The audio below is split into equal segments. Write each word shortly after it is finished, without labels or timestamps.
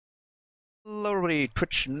Hello everybody,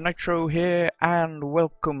 Twitch Nitro here, and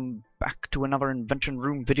welcome back to another Invention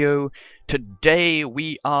Room video. Today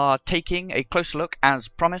we are taking a closer look, as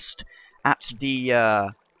promised, at the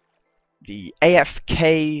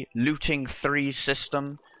AFK Looting 3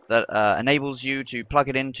 system that enables you to plug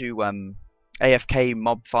it into AFK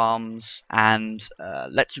mob farms and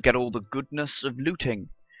lets you get all the goodness of looting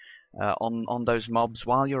on those mobs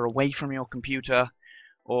while you're away from your computer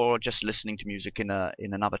or just listening to music in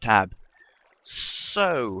another tab.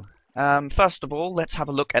 So, first of all, let's have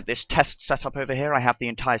a look at this test setup over here. I have the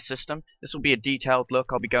entire system. This will be a detailed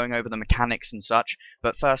look. I'll be going over the mechanics and such.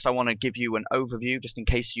 But first, I want to give you an overview, just in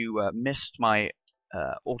case you missed my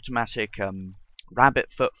automatic rabbit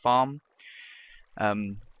foot farm.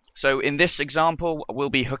 So in this example,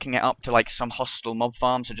 we'll be hooking it up to like some hostile mob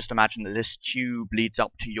farm. So just imagine that this tube leads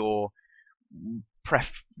up to your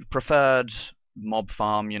preferred mob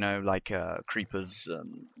farm, you know, like creepers,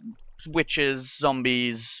 witches,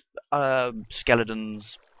 zombies,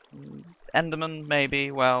 skeletons, enderman maybe.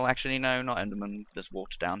 Well, actually no, not enderman. There's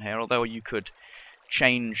water down here. Although you could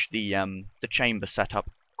change the chamber setup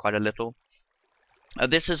quite a little.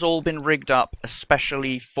 This has all been rigged up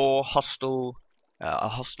especially for a hostile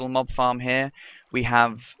mob farm here. We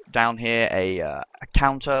have down here a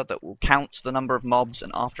counter that will count the number of mobs,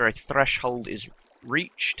 and after a threshold is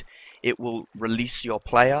reached, it will release your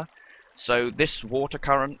player. So this water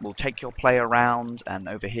current will take your player around, and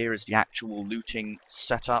over here is the actual looting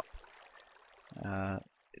setup.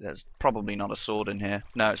 There's probably not a sword in here.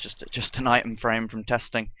 No, it's just an item frame from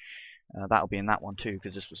testing. That'll be in that one too,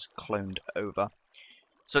 because this was cloned over.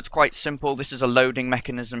 So it's quite simple. This is a loading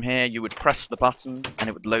mechanism here. You would press the button and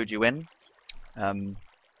it would load you in.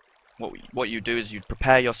 What you do is you'd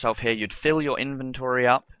prepare yourself here. You'd fill your inventory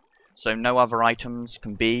up, so no other items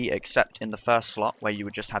can be except in the first slot where you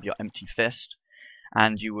would just have your empty fist.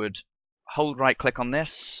 And you would hold right click on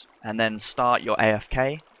this and then start your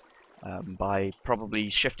AFK by probably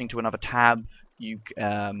shifting to another tab.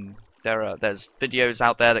 There's videos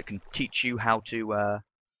out there that can teach you how to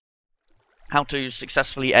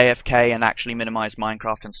successfully AFK and actually minimize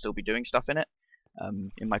Minecraft and still be doing stuff in it.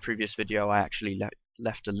 In my previous video I actually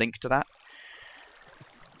left a link to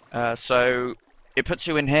that. So it puts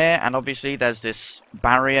you in here, and obviously there's this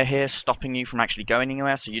barrier here stopping you from actually going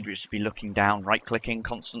anywhere, so you'd just be looking down, right clicking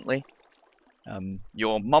constantly.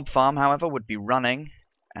 Your mob farm, however, would be running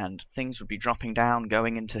and things would be dropping down,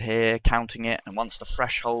 going into here, counting it, and once the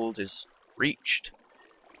threshold is reached,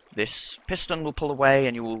 this piston will pull away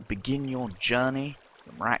and you will begin your journey,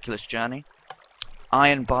 your miraculous journey.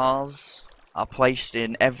 Iron bars are placed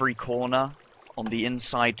in every corner on the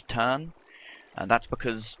inside turn. And that's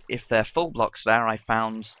because if they're full blocks there, I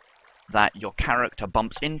found that your character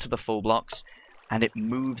bumps into the full blocks and it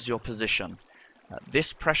moves your position.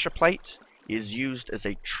 This pressure plate is used as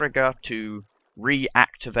a trigger to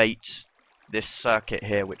reactivate this circuit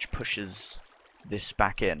here, which pushes this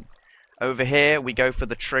back in. Over here we go through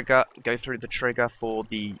the trigger for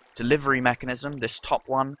the delivery mechanism. This top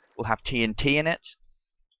one will have TNT in it.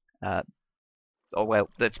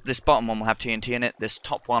 This bottom one will have TNT in it. This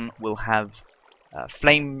top one will have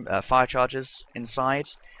fire charges inside,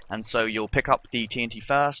 and so you'll pick up the TNT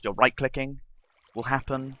first. Your right clicking will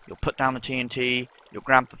happen. You'll put down the TNT. You'll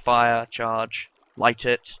grab the fire charge, light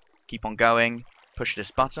it, keep on going, push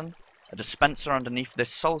this button. A dispenser underneath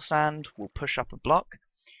this soul sand will push up a block.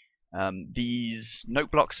 These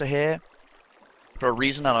note blocks are here for a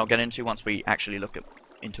reason that I'll get into once we actually look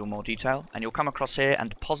into more detail. And you'll come across here and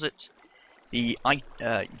deposit the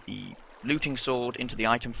looting sword into the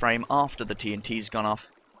item frame after the TNT's gone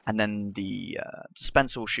off, and then the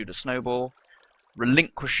dispenser will shoot a snowball,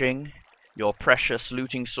 relinquishing your precious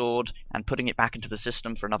looting sword and putting it back into the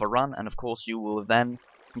system for another run. And of course you will have then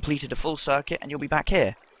completed a full circuit and you'll be back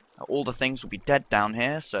here. All the things will be dead down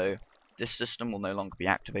here, so this system will no longer be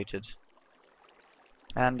activated.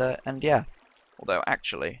 And yeah, although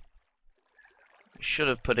actually I should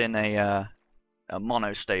have put in a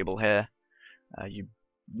monostable here. You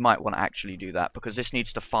might want to actually do that, because this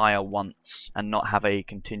needs to fire once and not have a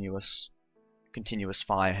continuous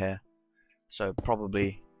fire here. So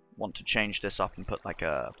probably want to change this up and put like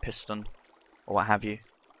a piston or what have you.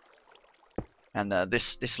 And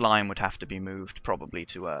this line would have to be moved probably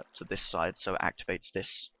to this side, so it activates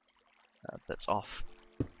this that's off.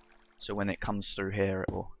 So when it comes through here,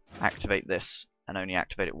 it will activate this and only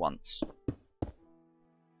activate it once.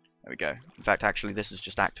 There we go. In fact, actually, this has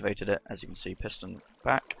just activated it. As you can see, piston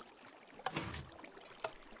back.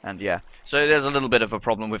 And yeah, so there's a little bit of a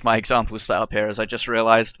problem with my example setup here, as I just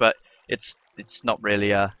realized, but it's not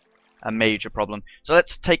really a major problem. So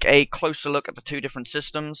let's take a closer look at the two different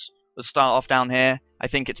systems. We'll start off down here. I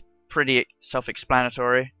think it's pretty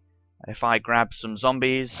self-explanatory. If I grab some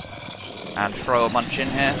zombies and throw a bunch in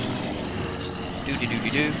here,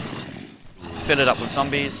 do-de-do-de-do, fill it up with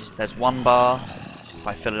zombies, there's 1 bar. If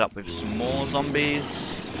I fill it up with some more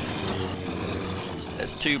zombies,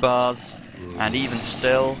 there's 2 bars, and even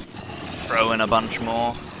still, throw in a bunch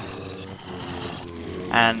more,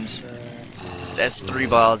 and there's 3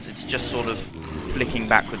 bars. It's just sort of flicking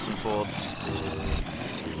backwards and forwards,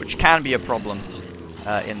 which can be a problem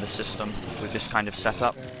in the system with this kind of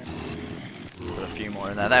setup. Put a few more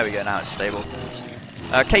in there. There we go, now it's stable.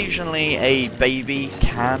 Occasionally a baby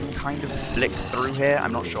can kind of flick through here.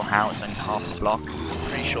 I'm not sure how, it's only half a block.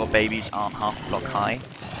 Pretty sure babies aren't half a block high.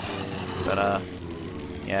 But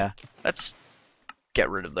yeah, let's get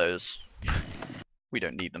rid of those. We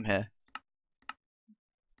don't need them here.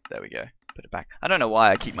 There we go, put it back. I don't know why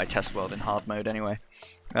I keep my test world in hard mode anyway.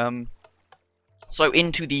 So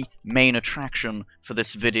into the main attraction for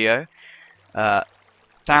this video.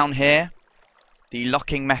 Down here, the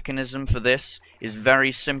locking mechanism for this is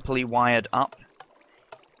very simply wired up.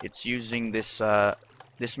 It's using this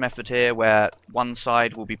this method here where one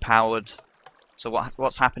side will be powered. So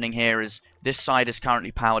what's happening here is this side is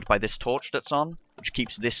currently powered by this torch that's on, which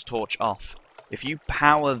keeps this torch off. If you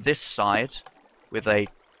power this side with a...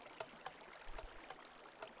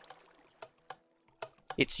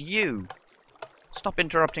 It's you! Stop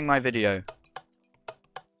interrupting my video.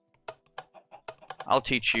 I'll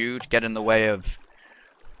teach you to get in the way of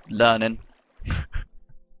learning.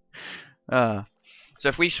 So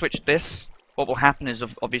if we switch this, what will happen is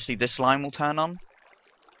obviously this line will turn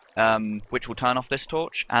on, which will turn off this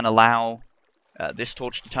torch and allow this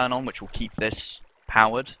torch to turn on, which will keep this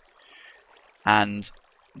powered. And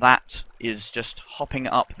that is just hopping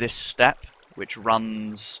up this step, which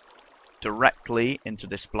runs directly into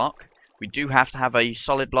this block. We do have to have a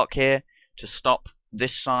solid block here to stop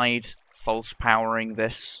this side false powering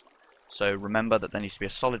this. So remember that there needs to be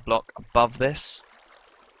a solid block above this.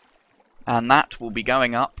 And that will be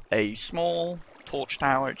going up a small torch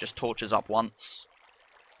tower. It just torches up once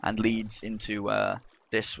and leads into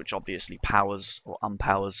this, which obviously powers or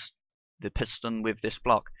unpowers the piston with this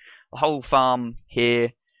block. The whole farm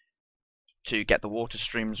here, to get the water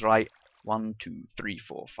streams right, 1, 2, 3,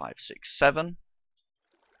 4, 5, 6, 7.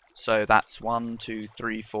 So that's 1, 2,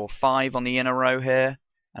 3, 4, 5 on the inner row here,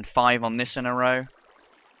 and 5 on this inner row,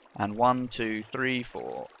 and 1, 2, 3,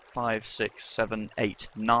 4, 5, 6, 7, 8,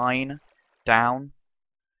 9 down.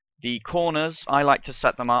 The corners, I like to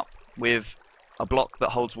set them up with a block that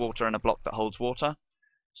holds water and a block that holds water.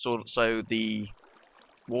 So the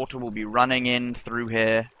water will be running in through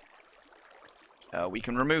here. We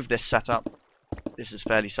can remove this setup. This is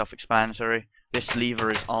fairly self-explanatory. This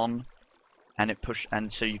lever is on,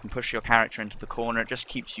 and so you can push your character into the corner. It just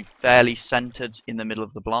keeps you fairly centered in the middle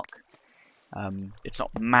of the block. It's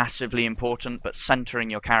not massively important, but centering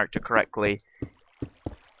your character correctly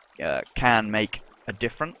can make a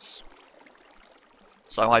difference.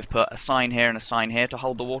 So I've put a sign here and a sign here to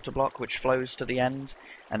hold the water block, which flows to the end,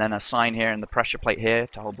 and then a sign here and the pressure plate here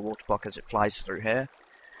to hold the water block as it flies through here.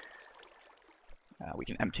 We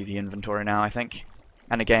can empty the inventory now, I think.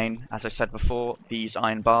 And again, as I said before, these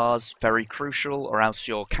iron bars, very crucial, or else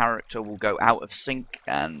your character will go out of sync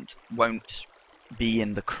and won't be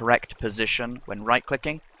in the correct position when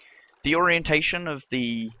right-clicking. The orientation of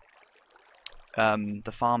the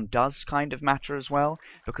farm does kind of matter as well,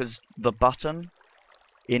 because the button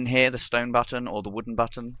in here, the stone button or the wooden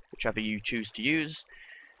button, whichever you choose to use,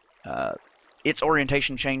 its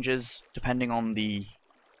orientation changes depending on the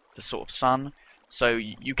sort of sun. So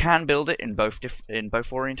you can build it in both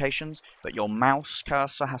orientations, but your mouse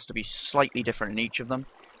cursor has to be slightly different in each of them.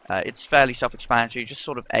 It's fairly self-explanatory. Just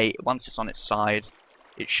sort of once it's on its side,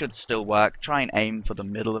 it should still work. Try and aim for the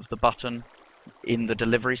middle of the button in the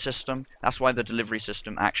delivery system. That's why the delivery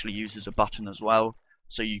system actually uses a button as well,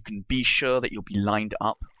 so you can be sure that you'll be lined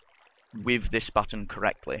up with this button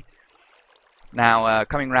correctly. Now,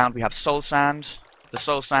 coming round, we have Soul Sand. The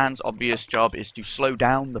Soul Sand's obvious job is to slow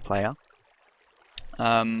down the player,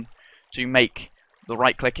 to make the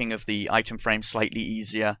right-clicking of the item frame slightly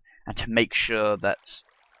easier, and to make sure that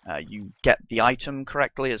you get the item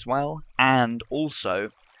correctly as well, and also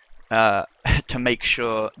to make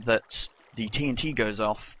sure that the TNT goes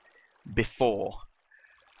off before.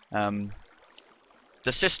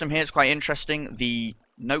 The system here is quite interesting. The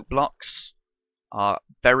note blocks are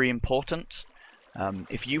very important.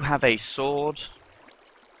 If you have a sword,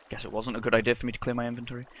 guess it wasn't a good idea for me to clear my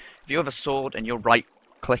inventory. If you have a sword and you're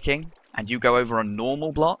right-clicking and you go over a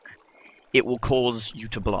normal block, it will cause you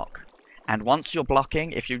to block. And once you're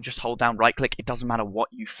blocking, if you just hold down right click, it doesn't matter what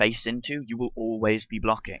you face into, you will always be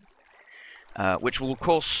blocking. Which will of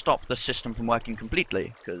course stop the system from working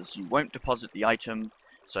completely, because you won't deposit the item.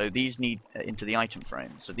 So these need into the item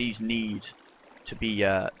frame. So these need to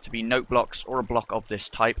be note blocks or a block of this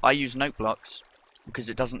type. I use note blocks because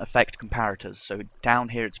it doesn't affect comparators. So down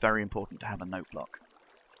here it's very important to have a note block.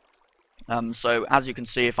 So as you can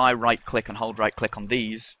see, if I right click and hold right click on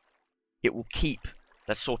these, it will keep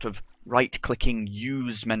that sort of right clicking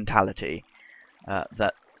use mentality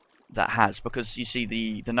that has, because you see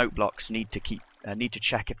the note blocks need to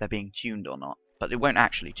check if they're being tuned or not, but it won't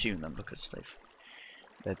actually tune them because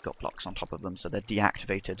they've got blocks on top of them, so they're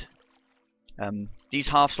deactivated. These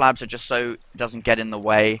half slabs are just so it doesn't get in the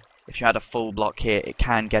way. If you had a full block here, it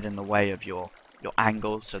can get in the way of your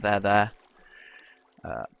angle, so they're there.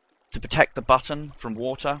 To protect the button from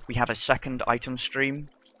water, we have a second item stream.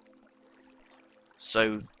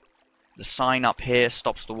 So the sign up here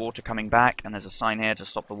stops the water coming back, and there's a sign here to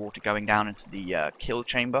stop the water going down into the kill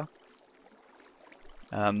chamber.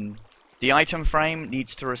 The item frame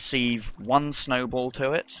needs to receive one snowball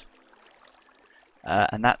to it,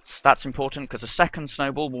 and that's important because a second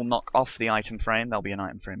snowball will knock off the item frame. There'll be an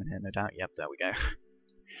item frame in here, no doubt. Yep, there we go.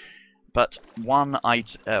 But one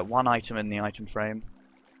item in the item frame.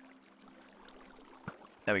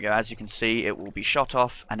 There we go. As you can see, it will be shot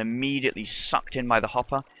off and immediately sucked in by the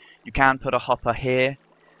hopper. You can put a hopper here.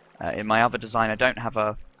 In my other design, I don't have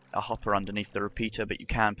a hopper underneath the repeater, but you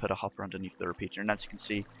can put a hopper underneath the repeater. And as you can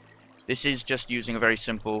see, this is just using a very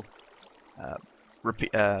simple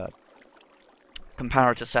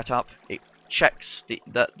comparator setup. It checks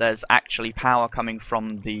that there's actually power coming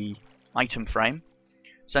from the item frame,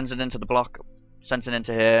 sends it into the block, sends it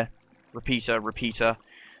into here, repeater.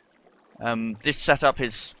 This setup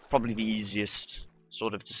is probably the easiest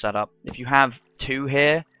sort of to set up. If you have two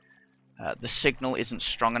here, the signal isn't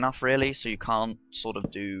strong enough really, so you can't sort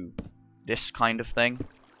of do this kind of thing.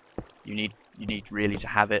 You need really to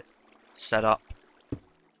have it set up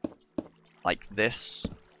like this.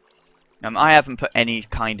 I haven't put any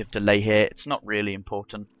kind of delay here. It's not really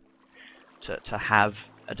important to have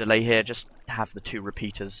a delay here. Just have the two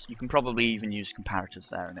repeaters. You can probably even use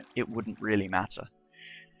comparators there, and it wouldn't really matter.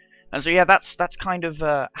 And so yeah, that's kind of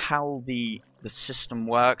how the system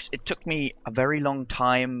works. It took me a very long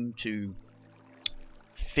time to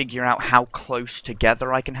figure out how close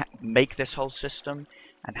together I can make this whole system,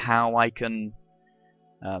 and how I can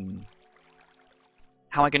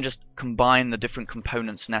just combine the different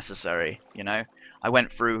components necessary. You know, I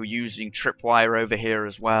went through using tripwire over here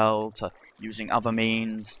as well, to using other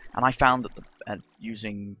means, and I found that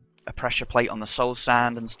using a pressure plate on the soul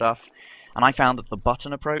sand and stuff. And I found that the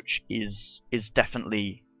button approach is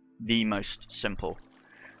definitely the most simple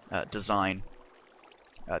design.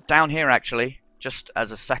 Down here, actually, just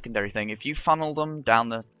as a secondary thing, if you funnel them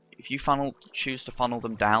down choose to funnel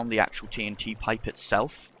them down the actual TNT pipe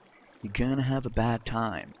itself, you're gonna have a bad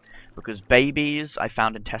time, because babies, I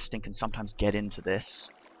found in testing, can sometimes get into this,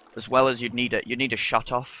 as well as you'd need a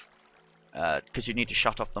shut off, because you need to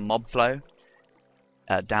shut off the mob flow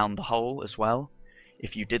down the hole as well.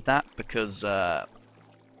 If you did that, because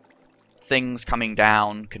things coming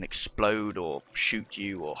down can explode or shoot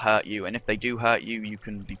you or hurt you, and if they do hurt you, you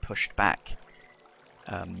can be pushed back.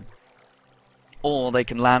 Or they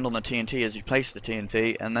can land on the TNT as you place the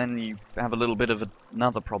TNT, and then you have a little bit of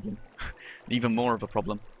another problem. Even more of a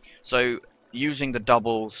problem. So using the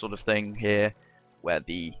double sort of thing here, where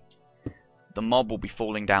the mob will be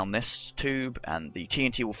falling down this tube, and the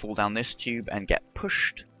TNT will fall down this tube and get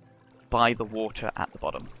pushed by the water at the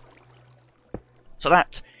bottom. So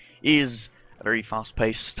that is a very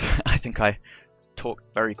fast-paced, I think I talked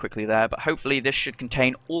very quickly there, but hopefully this should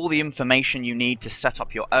contain all the information you need to set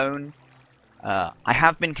up your own. I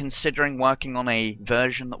have been considering working on a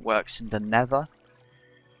version that works in the Nether,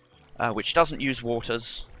 which doesn't use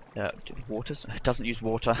It doesn't use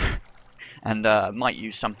water, and might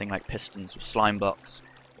use something like pistons or slime blocks,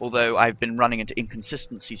 although I've been running into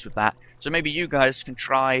inconsistencies with that. So maybe you guys can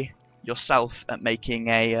try yourself at making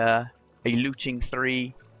a looting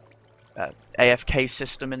 3 AFK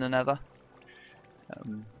system in the Nether.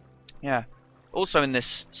 Yeah. Also in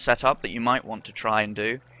this setup that you might want to try and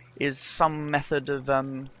do is some method of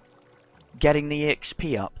getting the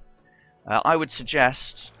EXP up. I would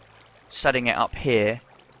suggest setting it up here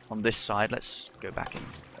on this side. Let's go back in.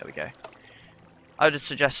 There we go. I would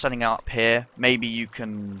suggest setting it up here. Maybe you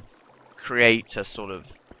can create a sort of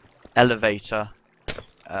elevator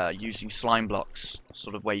using slime blocks,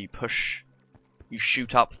 sort of where you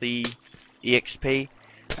shoot up the EXP,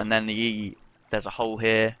 and then there's a hole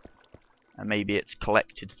here, and maybe it's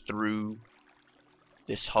collected through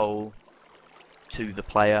this hole to the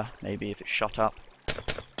player, maybe if it's shot up.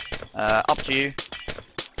 Up to you.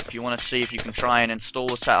 If you want to see if you can try and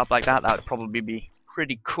install a setup like that, that would probably be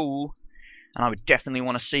pretty cool, and I would definitely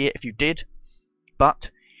want to see it if you did. But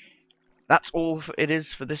that's all it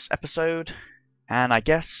is for this episode, and I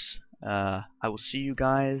guess I will see you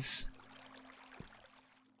guys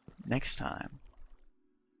next time.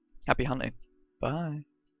 Happy hunting. Bye.